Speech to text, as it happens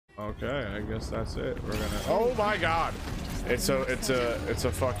Okay, I guess that's it. We're gonna. Oh my god! It's a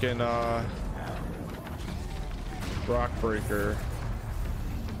fucking Rockbreaker.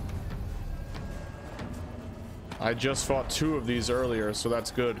 I just fought 2 of these earlier, so that's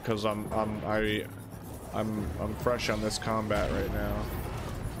good because I'm fresh on this combat right now.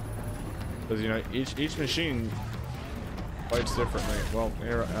 Because you know each machine fights differently. Well,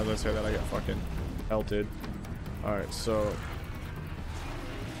 here as I say that, I get fucking pelted. All right, so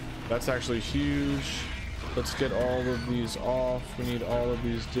that's actually huge. Let's get all of these off. We need all of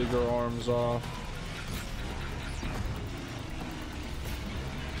these digger arms off.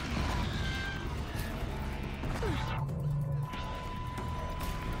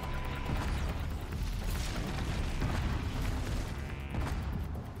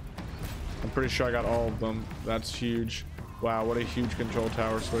 I'm pretty sure I got all of them. That's huge. Wow, what a huge control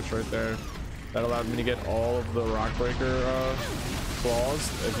tower switch right there. That allowed me to get all of the Rockbreaker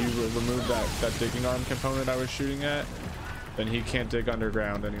claws. If you remove that digging arm component I was shooting at, then he can't dig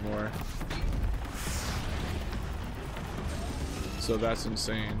underground anymore. So that's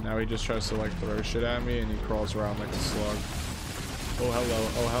insane. Now he just tries to like throw shit at me and he crawls around like a slug. Oh hello,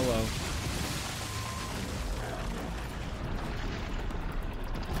 oh hello.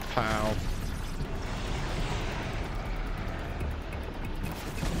 Pow.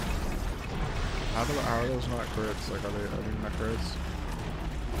 How are those not crits? Like, are they not crits?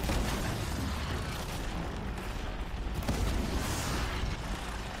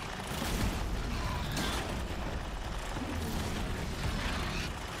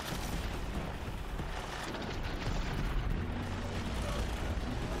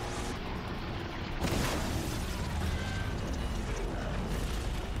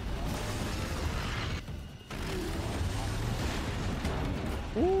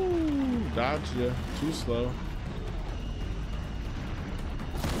 Dodged you. Too slow.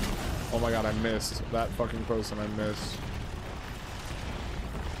 Oh my god, I missed. That fucking close and I missed.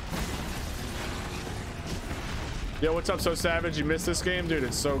 Yo, what's up, So Savage? You missed this game? Dude,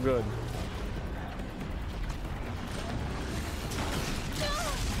 it's so good.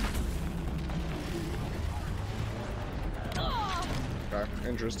 Okay,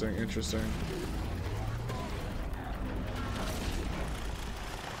 interesting, interesting.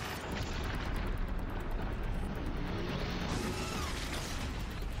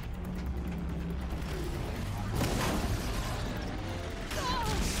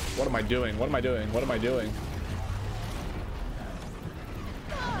 What am I doing? What am I doing? What am I doing?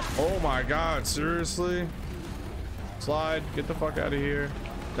 Oh my god, seriously? Slide, get the fuck out of here.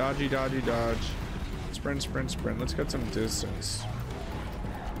 Dodgy, dodgy, dodge. Sprint, sprint, sprint. Let's get some distance.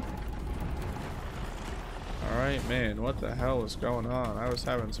 Alright, man, what the hell is going on? I was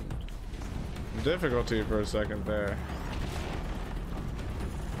having some difficulty for a second there.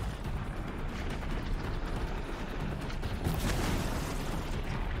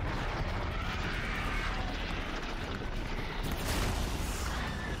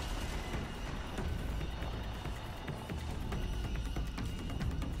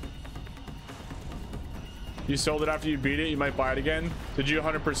 You sold it after you beat it, you might buy it again. Did you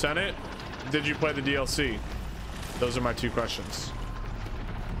 100% it? Did you play the DLC? Those are my 2 questions.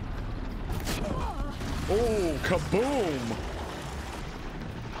 Oh, kaboom!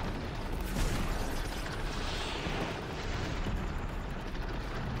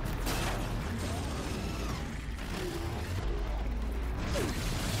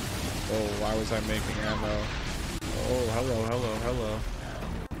 Oh, why was I making ammo? Oh, hello, hello, hello.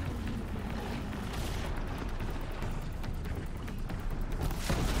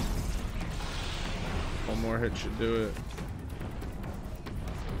 One more hit should do it.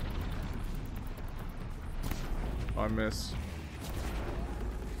 Oh, I missed.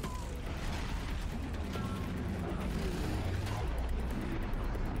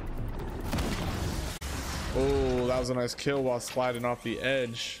 Oh, that was a nice kill while sliding off the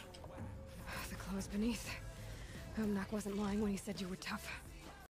edge. The claws beneath. Homnak wasn't lying when he said you were tough.